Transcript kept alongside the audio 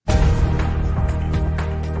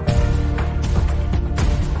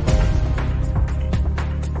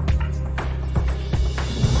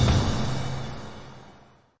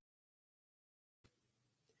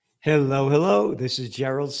Hello, hello. This is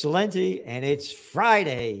Gerald Salenti, and it's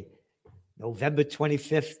Friday, November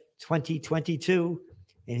 25th, 2022.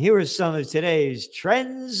 And here are some of today's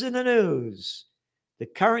trends in the news. The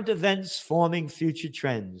current events forming future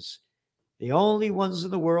trends. The only ones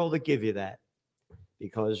in the world that give you that.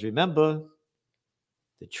 Because remember,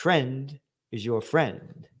 the trend is your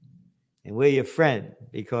friend. And we're your friend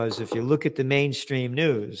because if you look at the mainstream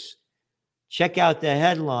news, check out the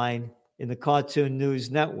headline in the Cartoon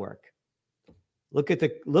News Network. Look at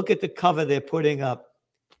the cover they're putting up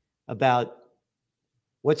about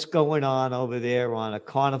what's going on over there on a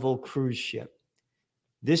Carnival cruise ship.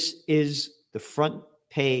 This is the front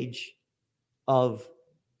page of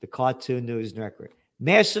the Cartoon News Network.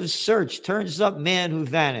 Massive search turns up man who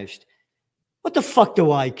vanished. What the fuck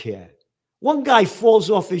do I care? One guy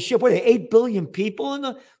falls off his ship. What are there, 8 billion people in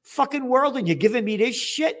the fucking world and you're giving me this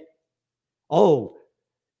shit? Oh,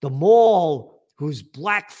 the mall whose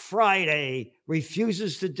Black Friday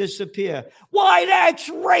refuses to disappear. Why, that's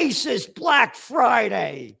racist, Black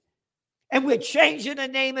Friday. And we're changing the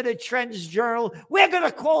name of the Trends Journal. We're going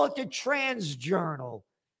to call it the Trans Journal.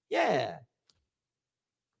 Yeah.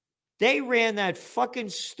 They ran that fucking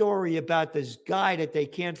story about this guy that they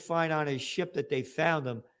can't find on his ship that they found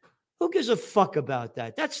him. Who gives a fuck about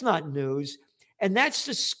that? That's not news. And that's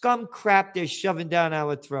the scum crap they're shoving down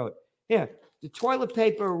our throat. Here, the toilet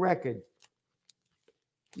paper record.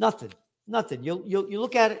 Nothing. You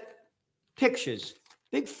look at it, pictures,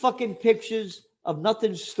 big fucking pictures of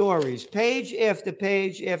nothing stories, page after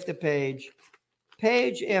page after page,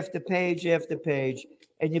 page after page after page,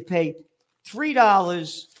 and you pay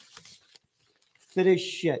 $3 for this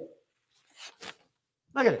shit.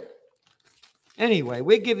 Look at it. Anyway,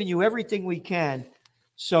 we're giving you everything we can.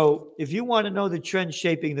 So if you want to know the trends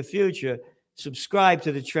shaping the future, subscribe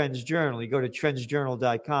to the Trends Journal. You go to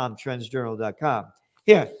trendsjournal.com, trendsjournal.com.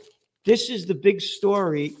 Here, this is the big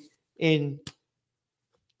story in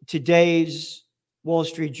today's Wall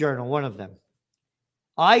Street Journal, one of them.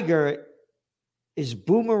 Iger is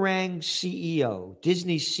Boomerang CEO.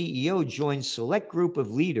 Disney CEO joins select group of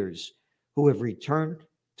leaders who have returned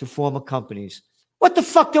to former companies. What the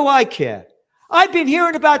fuck do I care? I've been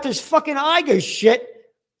hearing about this fucking Iger shit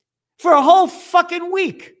for a whole fucking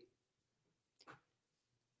week.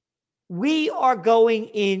 We are going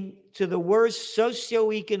into the worst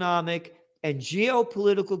socioeconomic and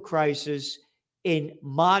geopolitical crisis in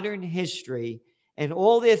modern history, and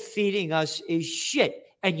all they're feeding us is shit.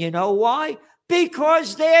 And you know why?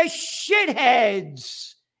 Because they're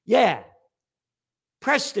shitheads. Yeah.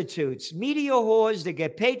 Prostitutes, media whores that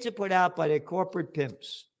get paid to put out by their corporate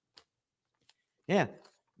pimps. Yeah.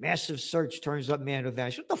 Massive search turns up man who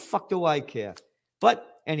vanished. What the fuck do I care?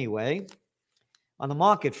 But anyway, on the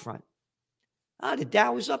market front, the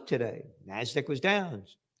Dow was up today. NASDAQ was down.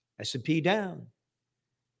 S&P down.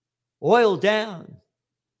 Oil down.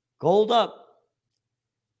 Gold up.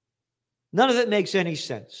 None of it makes any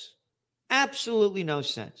sense. Absolutely no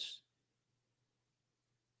sense.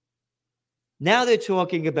 Now they're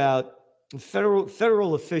talking about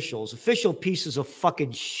federal officials, official pieces of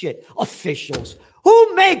fucking shit. Officials.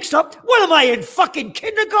 Who makes up? What am I in fucking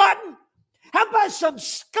kindergarten? How about some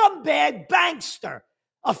scumbag bankster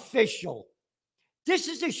official? This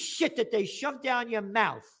is the shit that they shove down your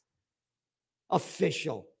mouth.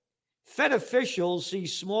 Official. Fed officials see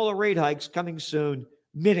smaller rate hikes coming soon.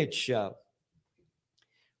 Minute show.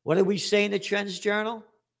 What did we say in the Trends Journal?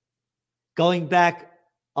 Going back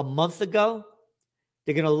a month ago,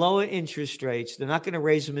 they're going to lower interest rates. They're not going to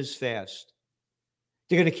raise them as fast.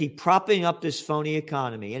 They're going to keep propping up this phony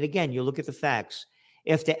economy. And again, you look at the facts.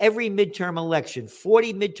 After every midterm election,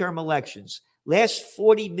 40 midterm elections, last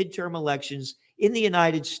 40 midterm elections in the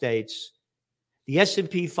United States, the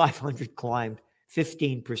S&P 500 climbed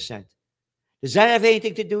 15%. Does that have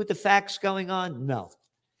anything to do with the facts going on? No.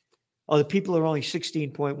 Oh, the people are only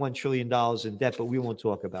 $16.1 trillion in debt, but we won't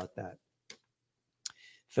talk about that.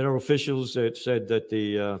 Federal officials said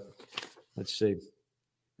that let's see,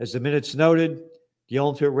 as the minutes noted, the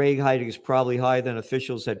ultimate rate hike is probably higher than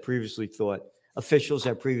officials had previously thought. The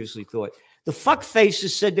fuckfaces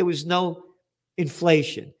said there was no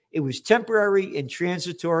inflation. It was temporary and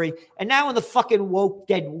transitory. And now in the fucking woke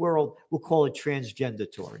dead world, we'll call it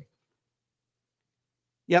transgendatory.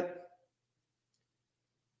 Yep.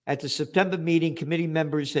 At the September meeting, committee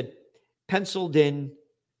members had penciled in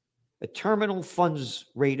a terminal funds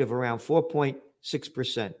rate of around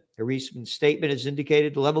 4.6%. A recent statement has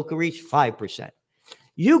indicated the level could reach 5%.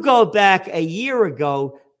 You go back a year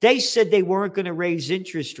ago, they said they weren't going to raise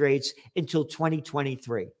interest rates until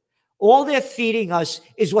 2023. All they're feeding us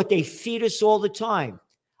is what they feed us all the time.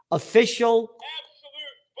 Official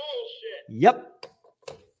Yep.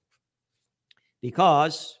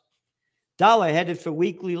 Because dollar headed for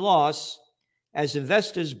weekly loss as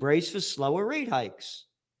investors brace for slower rate hikes.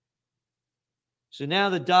 So now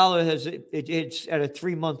the dollar it's at a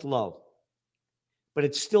 3-month low, but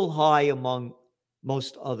it's still high among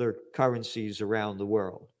most other currencies around the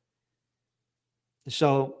world.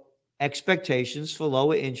 So expectations for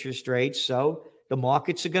lower interest rates, so the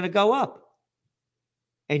markets are going to go up.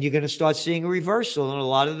 And you're going to start seeing a reversal in a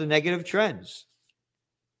lot of the negative trends.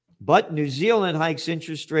 But New Zealand hikes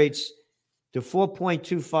interest rates to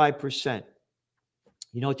 4.25%.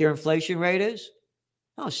 You know what their inflation rate is?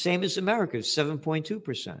 Oh, same as America's,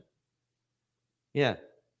 7.2%. Yeah.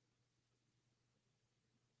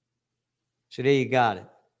 So there you got it.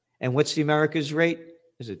 And what's the America's rate?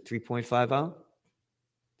 Is it 3.50?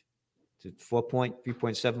 To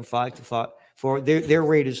 3.75 to 4. Their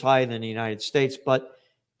rate is higher than the United States, but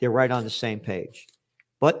they're right on the same page.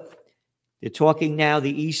 But they're talking now,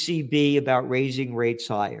 the ECB, about raising rates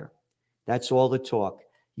higher. That's all the talk.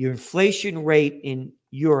 Your inflation rate in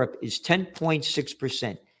Europe is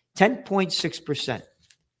 10.6%. 10.6%.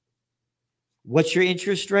 What's your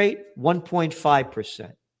interest rate?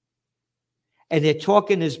 1.5%. And they're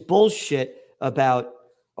talking this bullshit about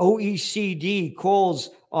OECD calls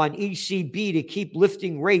on ECB to keep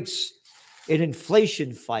lifting rates in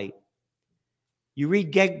inflation fight. You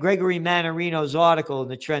read Gregory Mannarino's article in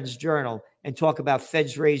the Trends Journal and talk about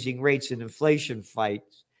Feds raising rates in inflation fight.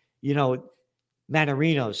 You know,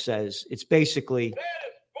 Mannarino says it's basically that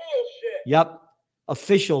is bullshit. Yep,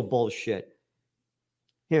 official bullshit.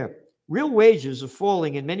 Here, real wages are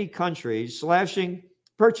falling in many countries, slashing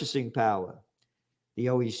purchasing power. The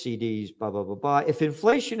OECD's blah, blah, blah, blah. If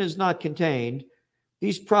inflation is not contained,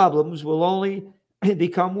 these problems will only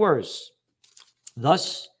become worse.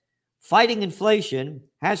 Thus, fighting inflation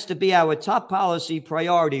has to be our top policy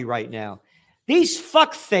priority right now. These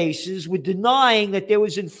fuckfaces were denying that there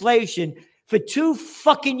was inflation for 2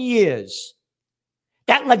 fucking years.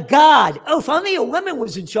 That Lagarde, if only a woman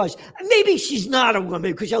was in charge. Maybe she's not a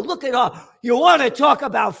woman because you look at her. You want to talk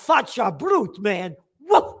about facha brute, man.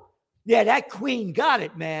 Whoa. Yeah, that queen got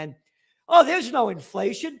it, man. Oh, there's no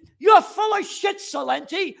inflation. You're full of shit,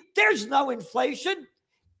 Celente. There's no inflation.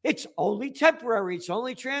 It's only temporary. It's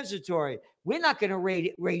only transitory. We're not going to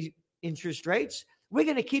raise interest rates. We're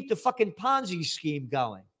going to keep the fucking Ponzi scheme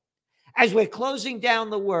going as we're closing down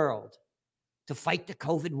the world to fight the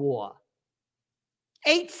COVID war.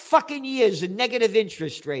 8 fucking years of negative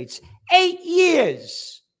interest rates. 8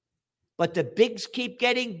 years. But the bigs keep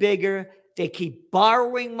getting bigger. They keep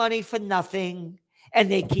borrowing money for nothing. And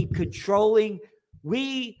they keep controlling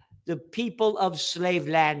we, the people of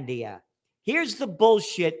Slavelandia. Here's the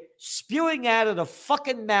bullshit spewing out of the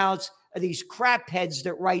fucking mouths of these crap heads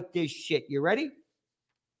that write this shit. You ready?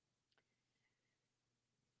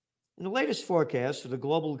 In the latest forecast for the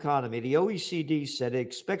global economy, the OECD said it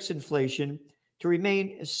expects inflation to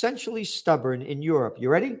remain essentially stubborn in Europe. You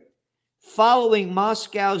ready? Following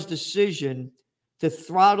Moscow's decision to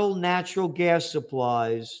throttle natural gas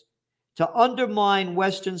supplies to undermine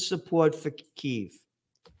Western support for Kyiv.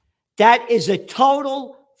 That is a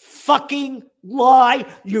total fucking lie,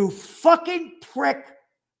 you fucking prick,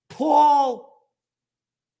 Paul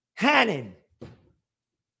Hannon.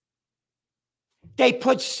 They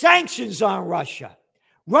put sanctions on Russia.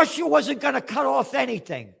 Russia wasn't going to cut off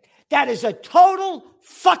anything. That is a total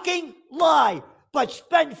fucking lie. But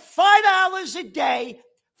spend $5 a day,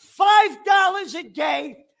 $5 a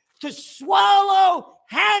day to swallow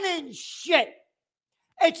Hannon shit.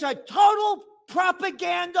 It's a total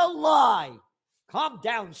propaganda lie. Calm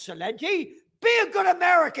down, Celente. Be a good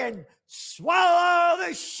American. Swallow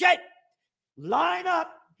the shit. Line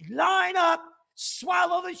up,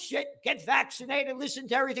 swallow the shit, get vaccinated, listen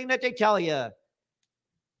to everything that they tell you.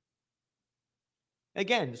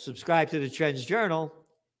 Again, subscribe to the Trends Journal.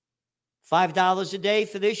 $5 a day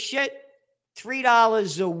for this shit,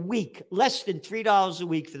 $3 a week, less than $3 a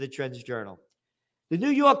week for the Trends Journal. The New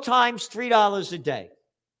York Times, $3 a day.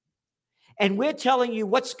 And we're telling you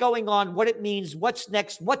what's going on, what it means, what's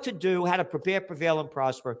next, what to do, how to prepare, prevail, and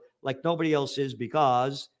prosper like nobody else is,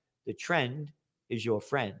 because the trend is your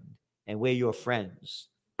friend and we're your friends.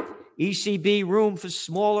 ECB room for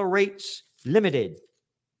smaller rates limited.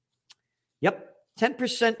 Yep,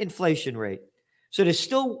 10% inflation rate. So there's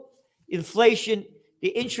still inflation, the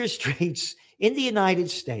interest rates in the United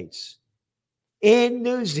States, in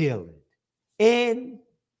New Zealand, in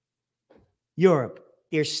Europe,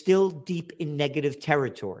 they're still deep in negative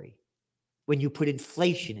territory when you put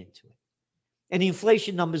inflation into it. And the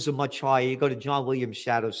inflation numbers are much higher. You go to John Williams'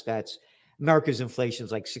 shadow stats, America's inflation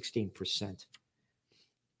is like 16%.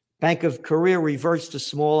 Bank of Korea reverts to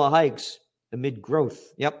smaller hikes amid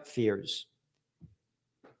growth. Fears.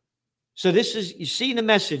 So you see the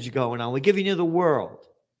message going on. We're giving you the world.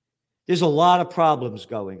 There's a lot of problems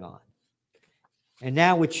going on. And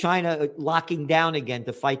now with China locking down again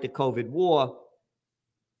to fight the COVID war,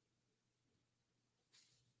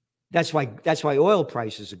 that's why oil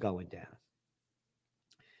prices are going down.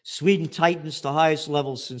 Sweden tightens the highest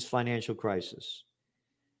levels since financial crisis.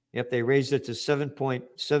 They raised it to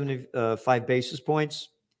 7.75 basis points.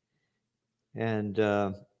 And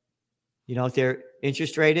you know what their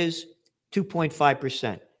interest rate is?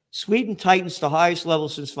 2.5%. Sweden tightens the highest level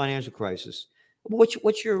since financial crisis.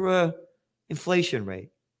 What's your inflation rate?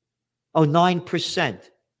 Oh, 9%.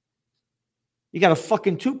 You got a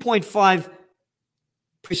fucking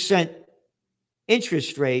 2.5%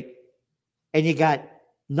 interest rate, and you got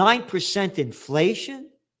 9% inflation?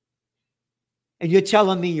 And you're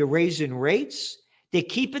telling me you're raising rates? They're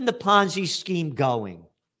keeping the Ponzi scheme going.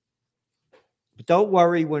 But don't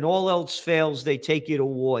worry, when all else fails, they take you to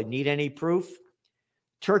war. Need any proof?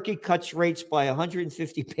 Turkey cuts rates by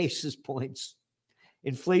 150 basis points.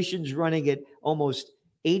 Inflation's running at almost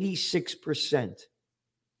 86%.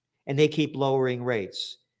 And they keep lowering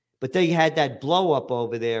rates. But they had that blow up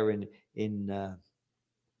over there in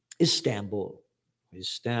Istanbul.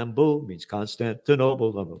 Istanbul means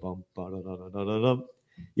Constantinople.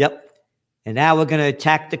 Yep. And now we're going to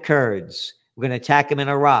attack the Kurds. We're going to attack them in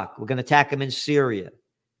Iraq. We're going to attack them in Syria.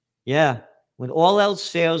 Yeah. When all else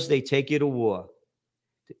fails, they take you to war.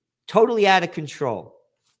 Totally out of control.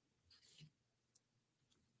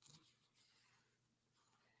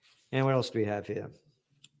 And what else do we have here?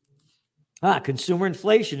 Consumer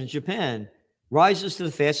inflation in Japan rises to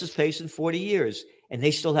the fastest pace in 40 years, and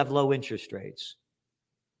they still have low interest rates.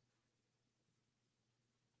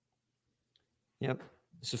 Yep.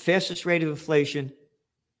 It's the fastest rate of inflation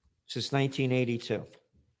since 1982.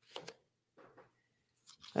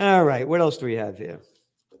 All right. What else do we have here?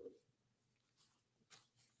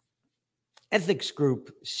 Ethics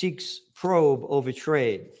Group seeks probe over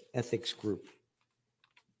trade. Ethics Group.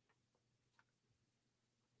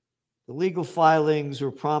 The legal filings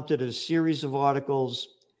were prompted a series of articles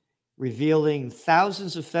revealing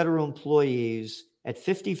thousands of federal employees at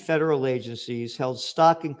 50 federal agencies held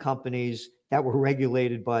stock in companies that were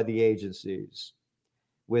regulated by the agencies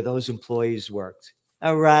where those employees worked.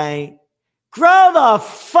 All right. Grow the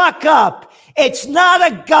fuck up. It's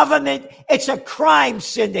not a government. It's a crime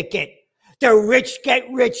syndicate. The rich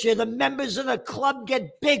get richer. The members of the club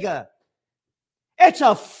get bigger. It's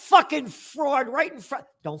a fucking fraud right in front.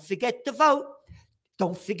 Don't forget to vote.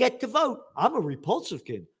 Don't forget to vote. I'm a repulsive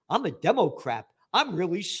kid. I'm a Democrat. I'm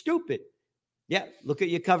really stupid. Yeah, look at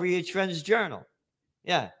your cover of your Trends Journal.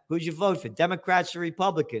 Yeah, who'd you vote for? Democrats or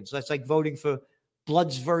Republicans? That's like voting for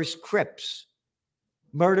Bloods versus Crips,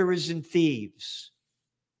 murderers and thieves.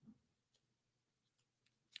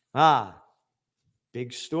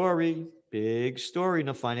 Big story in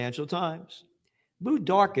the Financial Times. Mood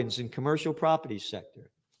darkens in commercial property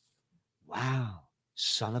sector. Wow,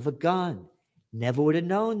 son of a gun. Never would have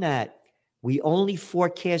known that. We only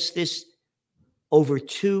forecast this over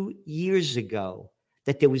 2 years ago,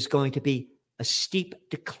 that there was going to be a steep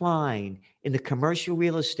decline in the commercial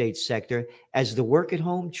real estate sector as the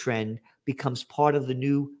work-at-home trend becomes part of the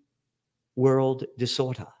new world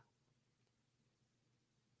disorder.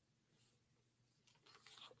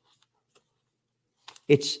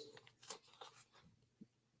 It's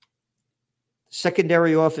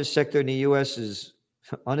secondary office sector in the U.S. is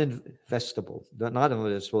uninvestable, not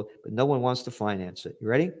investable, but no one wants to finance it. You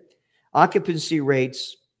ready? Occupancy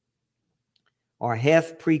rates are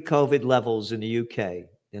half pre-COVID levels in the UK.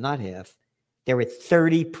 They're not half. They're at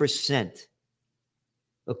 30%,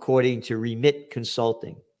 according to Remit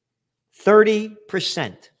Consulting.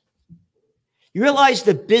 30%. You realize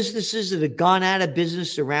the businesses that have gone out of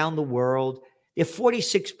business around the world, they're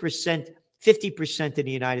 46%, 50% in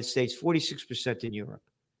the United States, 46% in Europe.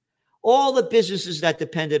 All the businesses that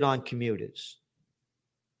depended on commuters,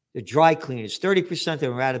 the dry cleaners, 30% of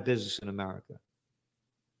them are out of business in America.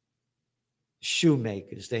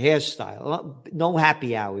 Shoemakers, the hairstyle, no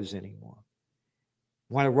happy hours anymore.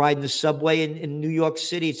 Want to ride in the subway in New York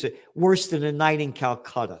City? It's worse than a night in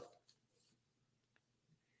Calcutta.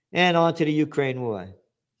 And on to the Ukraine war.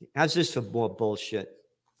 How's this for more bullshit?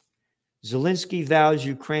 Zelensky vows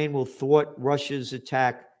Ukraine will thwart Russia's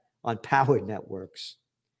attack on power networks.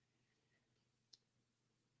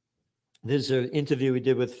 This is an interview we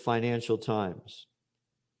did with Financial Times.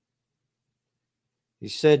 He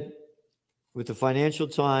said with the Financial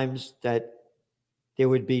Times that there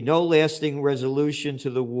would be no lasting resolution to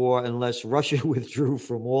the war unless Russia withdrew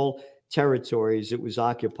from all territories it was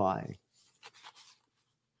occupying.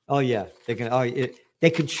 Oh, yeah. They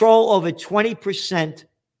control over 20%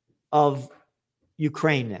 of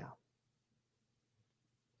Ukraine now.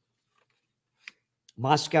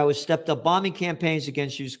 Moscow has stepped up bombing campaigns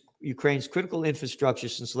against Ukraine's critical infrastructure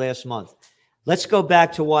since last month. Let's go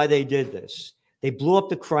back to why they did this. They blew up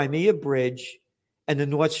the Crimea Bridge and the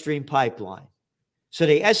Nord Stream pipeline. So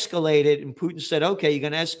they escalated, and Putin said, okay, you're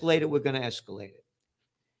going to escalate it, we're going to escalate it.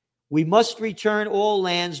 We must return all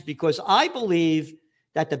lands because I believe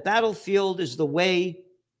that the battlefield is the way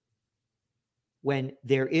when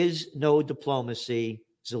there is no diplomacy,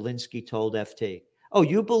 Zelensky told FT. Oh,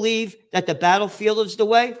 you believe that the battlefield is the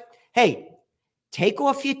way? Hey, take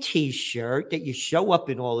off your T-shirt that you show up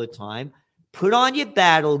in all the time, put on your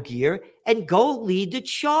battle gear, and go lead the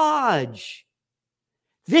charge.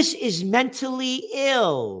 This is mentally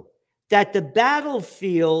ill, that the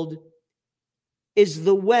battlefield is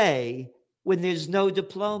the way when there's no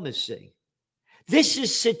diplomacy. This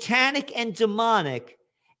is satanic and demonic,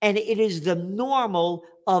 and it is the normal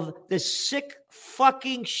of the sick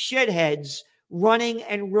fucking shitheads running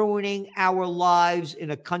and ruining our lives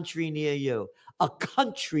in a country near you. A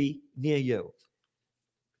country near you.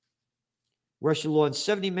 Russia launched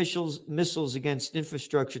 70 missiles against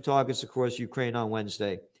infrastructure targets across Ukraine on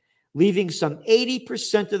Wednesday, leaving some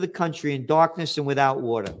 80% of the country in darkness and without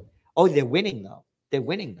water. Oh, they're winning, though. They're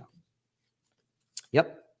winning, though.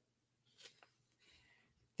 Yep.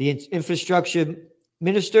 The infrastructure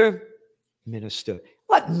minister?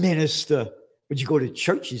 What minister? Would you go to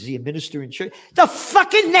church? Is he a minister in church? The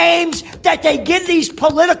fucking names that they give these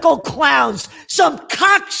political clowns. Some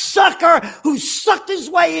cocksucker who sucked his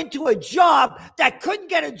way into a job that couldn't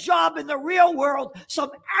get a job in the real world.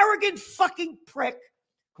 Some arrogant fucking prick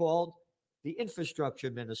called the infrastructure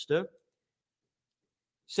minister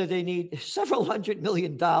said they need several $100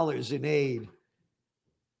 million in aid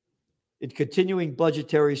in continuing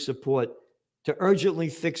budgetary support to urgently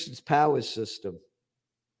fix its power system.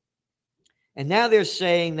 And now they're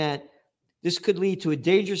saying that this could lead to a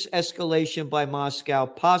dangerous escalation by Moscow,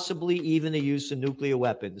 possibly even the use of nuclear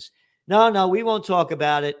weapons. No, we won't talk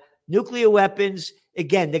about it. Nuclear weapons,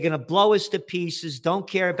 again, they're going to blow us to pieces. Don't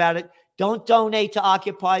care about it. Don't donate to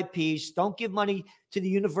Occupy Peace. Don't give money to the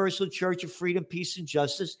Universal Church of Freedom, Peace, and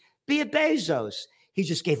Justice. Be a Bezos. He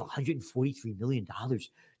just gave $143 million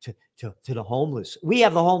to the homeless. We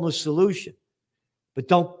have the homeless solution. But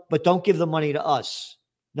don't give the money to us.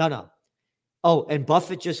 No. Oh, and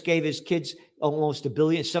Buffett just gave his kids almost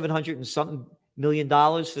 $700 and something million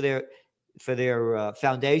for their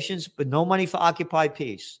foundations, but no money for Occupy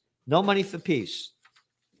Peace. No money for peace.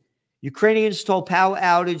 Ukrainians told power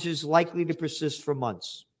outages likely to persist for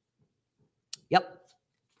months. Yep.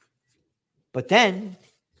 But then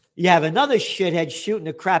you have another shithead shooting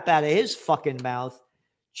the crap out of his fucking mouth.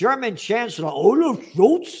 German Chancellor Olaf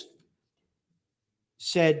Scholz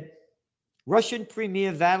said Russian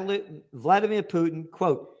Premier Vladimir Putin,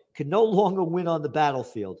 quote, can no longer win on the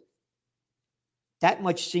battlefield. That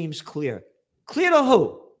much seems clear. Clear to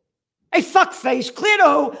who? Hey, fuckface, clear to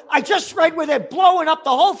who? I just read where they're blowing up the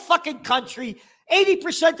whole fucking country.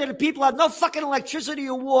 80% of the people have no fucking electricity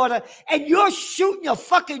or water, and you're shooting your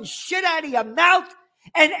fucking shit out of your mouth,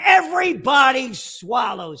 and everybody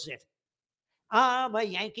swallows it. I'm a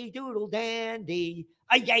Yankee Doodle dandy,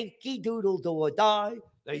 a Yankee Doodle do or die.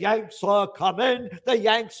 The Yanks are coming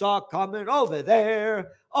over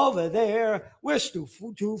there. We're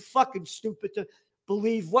too fucking stupid to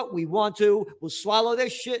believe what we want to. We'll swallow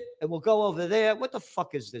their shit and we'll go over there. What the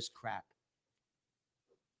fuck is this crap?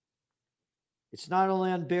 It's not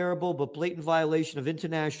only unbearable, but blatant violation of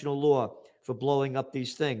international law for blowing up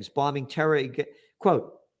these things, bombing terror.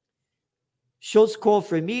 Quote, Schultz called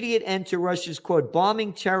for immediate end to Russia's, quote,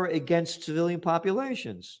 bombing terror against civilian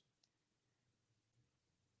populations.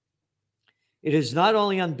 It is not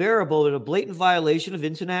only unbearable, but a blatant violation of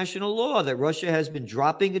international law that Russia has been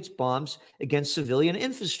dropping its bombs against civilian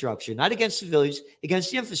infrastructure, not against civilians,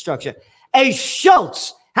 against the infrastructure. Hey,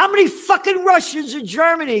 Schultz, how many fucking Russians did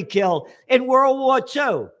Germany kill in World War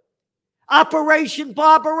II? Operation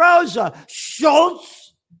Barbarossa.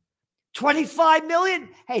 Schultz, 25 million.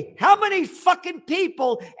 Hey, how many fucking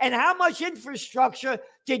people and how much infrastructure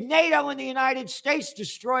did NATO and the United States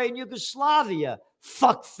destroy in Yugoslavia?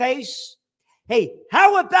 Fuckface. Hey,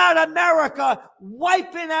 how about America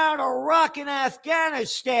wiping out Iraq and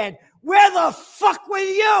Afghanistan? Where the fuck were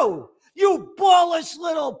you? You ballless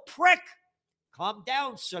little prick. Calm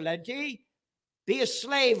down, Celente. Be a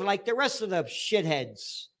slave like the rest of the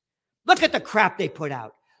shitheads. Look at the crap they put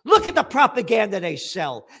out. Look at the propaganda they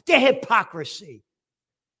sell, their hypocrisy.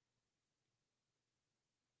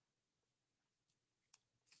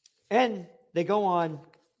 And they go on.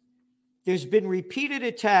 There's been repeated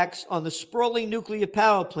attacks on the sprawling nuclear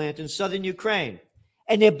power plant in southern Ukraine,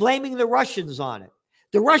 and they're blaming the Russians on it.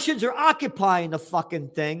 The Russians are occupying the fucking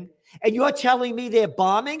thing, and you're telling me they're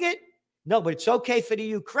bombing it? No, but it's okay for the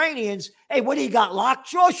Ukrainians. Hey, what do you got,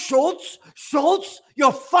 lockjaw? Schultz?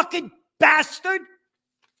 You fucking bastard.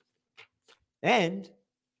 And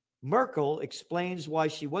Merkel explains why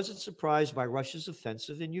she wasn't surprised by Russia's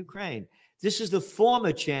offensive in Ukraine. This is the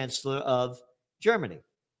former chancellor of Germany.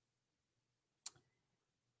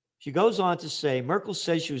 She goes on to say, Merkel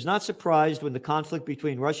says she was not surprised when the conflict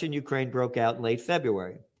between Russia and Ukraine broke out in late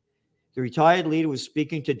February. The retired leader was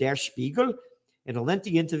speaking to Der Spiegel in a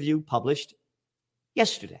lengthy interview published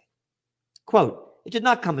yesterday. Quote, it did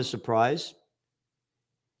not come as a surprise.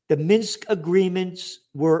 The Minsk agreements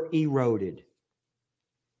were eroded.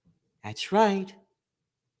 That's right.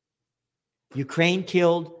 Ukraine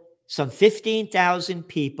killed some 15,000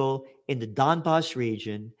 people in the Donbas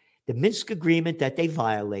region. The Minsk agreement that they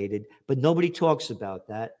violated, but nobody talks about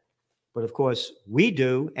that. But of course, we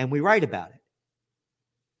do, and we write about it.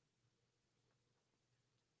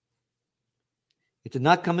 It did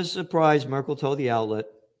not come as a surprise, Merkel told the outlet.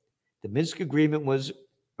 The Minsk agreement was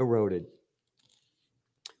eroded,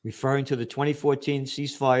 referring to the 2014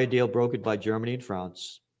 ceasefire deal brokered by Germany and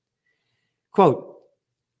France. Quote,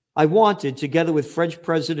 I wanted, together with French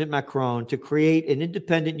President Macron, to create an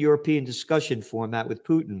independent European discussion format with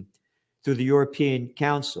Putin through the European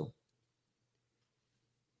Council.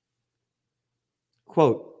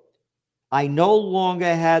 Quote, I no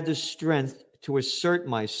longer had the strength to assert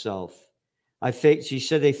myself. She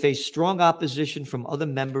said they faced strong opposition from other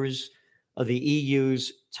members of the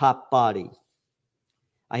EU's top body.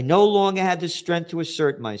 I no longer had the strength to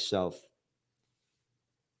assert myself.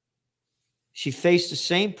 She faced the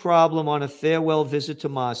same problem on a farewell visit to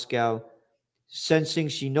Moscow, sensing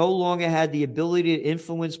she no longer had the ability to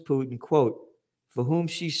influence Putin, quote, for whom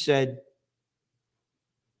she said,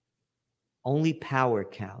 only power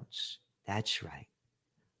counts. That's right.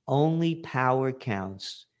 Only power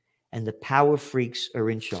counts, and the power freaks are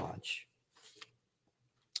in charge.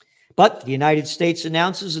 But the United States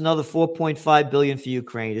announces another $4.5 billion for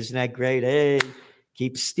Ukraine. Isn't that great? Hey,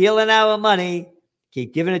 keep stealing our money.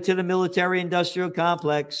 Keep giving it to the military-industrial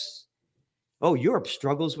complex. Oh, Europe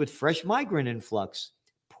struggles with fresh migrant influx,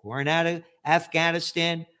 pouring out of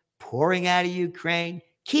Afghanistan, pouring out of Ukraine.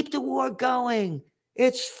 Keep the war going.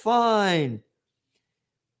 It's fine.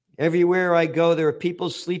 Everywhere I go, there are people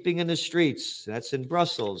sleeping in the streets. That's in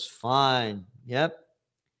Brussels. Fine. Yep.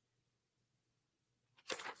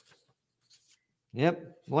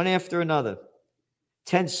 One after another.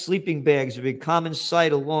 Tent sleeping bags have been a common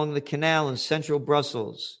sight along the canal in central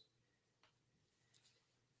Brussels.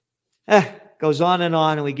 Goes on,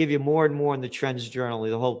 and we give you more and more in the Trends Journal,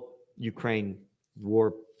 the whole Ukraine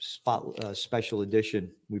war special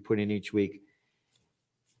edition we put in each week.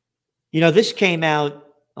 You know, this came out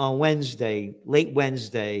on Wednesday, late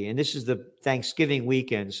Wednesday, and this is the Thanksgiving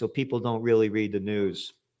weekend, so people don't really read the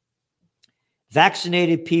news.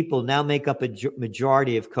 Vaccinated people now make up a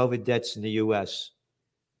majority of COVID deaths in the U.S.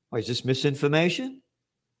 Or is this misinformation?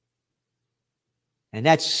 And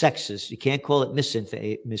that's sexist. You can't call it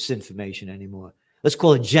misinformation anymore. Let's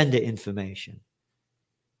call it gender information.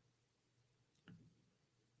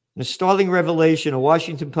 In a startling revelation, a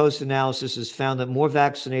Washington Post analysis has found that more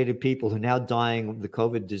vaccinated people are now dying of the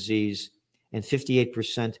COVID disease, and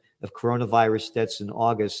 58% of coronavirus deaths in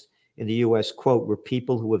August in the U.S., quote, were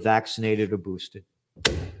people who were vaccinated or boosted.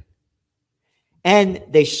 And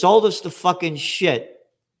they sold us the fucking shit.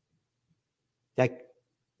 That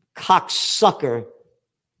cocksucker,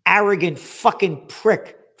 arrogant fucking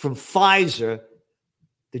prick from Pfizer,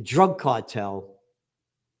 the drug cartel.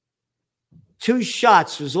 2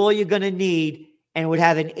 shots was all you're going to need and would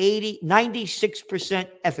have an 96%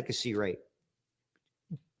 efficacy rate.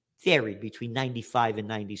 Varied between 95 and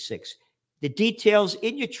 96. The details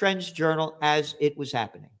in your Trends Journal as it was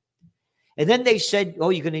happening. And then they said, oh,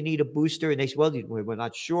 you're going to need a booster. And they said, well, we're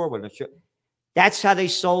not sure. We're not sure. That's how they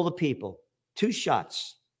sold the people. 2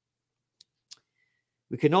 shots.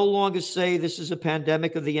 We can no longer say this is a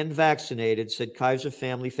pandemic of the unvaccinated, said Kaiser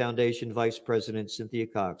Family Foundation Vice President Cynthia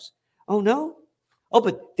Cox. Oh, no? Oh,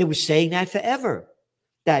 but they were saying that forever,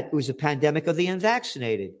 that it was a pandemic of the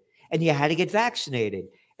unvaccinated, and you had to get vaccinated.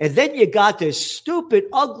 And then you got this stupid,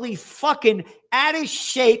 ugly, fucking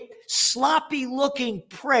out-of-shape, sloppy-looking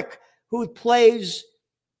prick who plays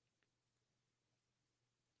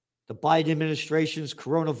the Biden administration's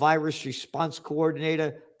coronavirus response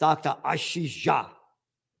coordinator, Dr. Ashish Jha.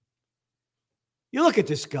 You look at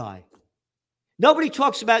this guy. Nobody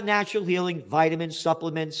talks about natural healing, vitamins,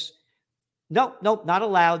 supplements. No, not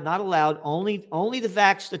allowed, not allowed. Only the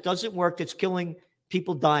vax that doesn't work, that's killing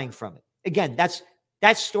people dying from it. Again,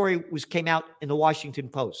 that story came out in the Washington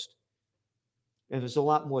Post. And there's a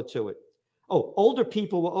lot more to it. Oh, older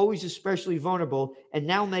people were always especially vulnerable and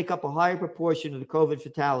now make up a higher proportion of the COVID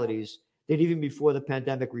fatalities than even before the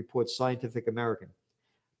pandemic, reports Scientific American.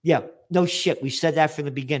 Yeah, no shit. We said that from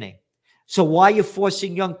the beginning. So why are you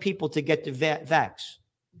forcing young people to get the vax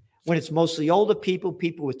when it's mostly older people,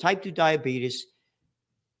 people with type 2 diabetes,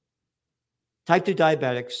 type 2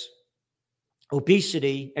 diabetics,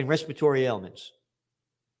 obesity, and respiratory ailments?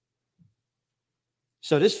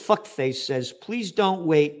 So this fuckface says, please don't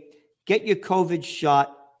wait. Get your COVID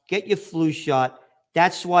shot. Get your flu shot.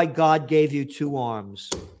 That's why God gave you 2 arms.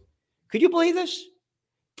 Could you believe this?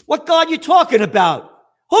 What God you talking about?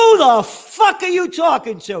 Who the fuck are you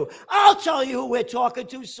talking to? I'll tell you who we're talking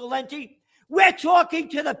to, Celente. We're talking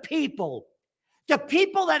to the people. The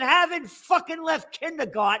people that haven't fucking left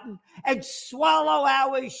kindergarten and swallow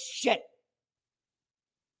our shit.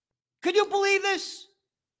 Could you believe this?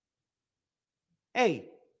 Hey,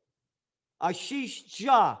 Ashish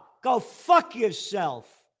Jha, go fuck yourself.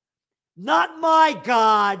 Not my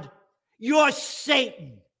God. You're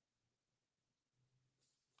Satan.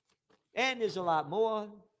 And there's a lot more.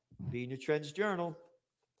 Being the Trends Journal,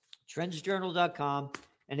 trendsjournal.com.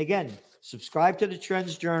 And again, subscribe to the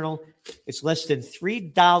Trends Journal. It's less than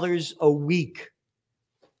 $3 a week.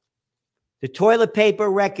 The toilet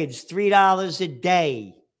paper records, $3 a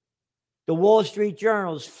day. The Wall Street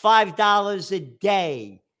Journal's $5 a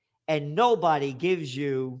day. And nobody gives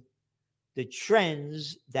you the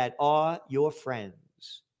trends that are your friends.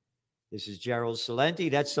 This is Gerald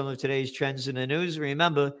Celente. That's some of today's trends in the news.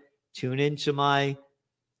 Remember, tune into my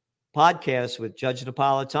podcast with Judge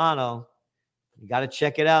Napolitano. You got to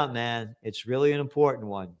check it out, man. It's really an important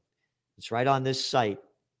one. It's right on this site.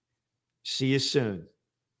 See you soon.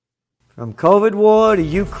 From COVID war to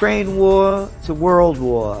Ukraine war to world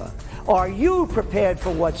war. Are you prepared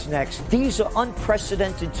for what's next? These are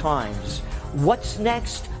unprecedented times. What's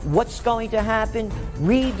next? What's going to happen?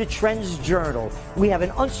 Read the Trends Journal. We have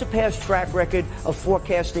an unsurpassed track record of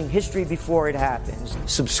forecasting history before it happens.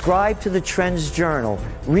 Subscribe to the Trends Journal.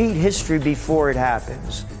 Read history before it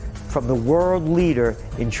happens. From the world leader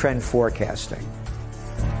in trend forecasting.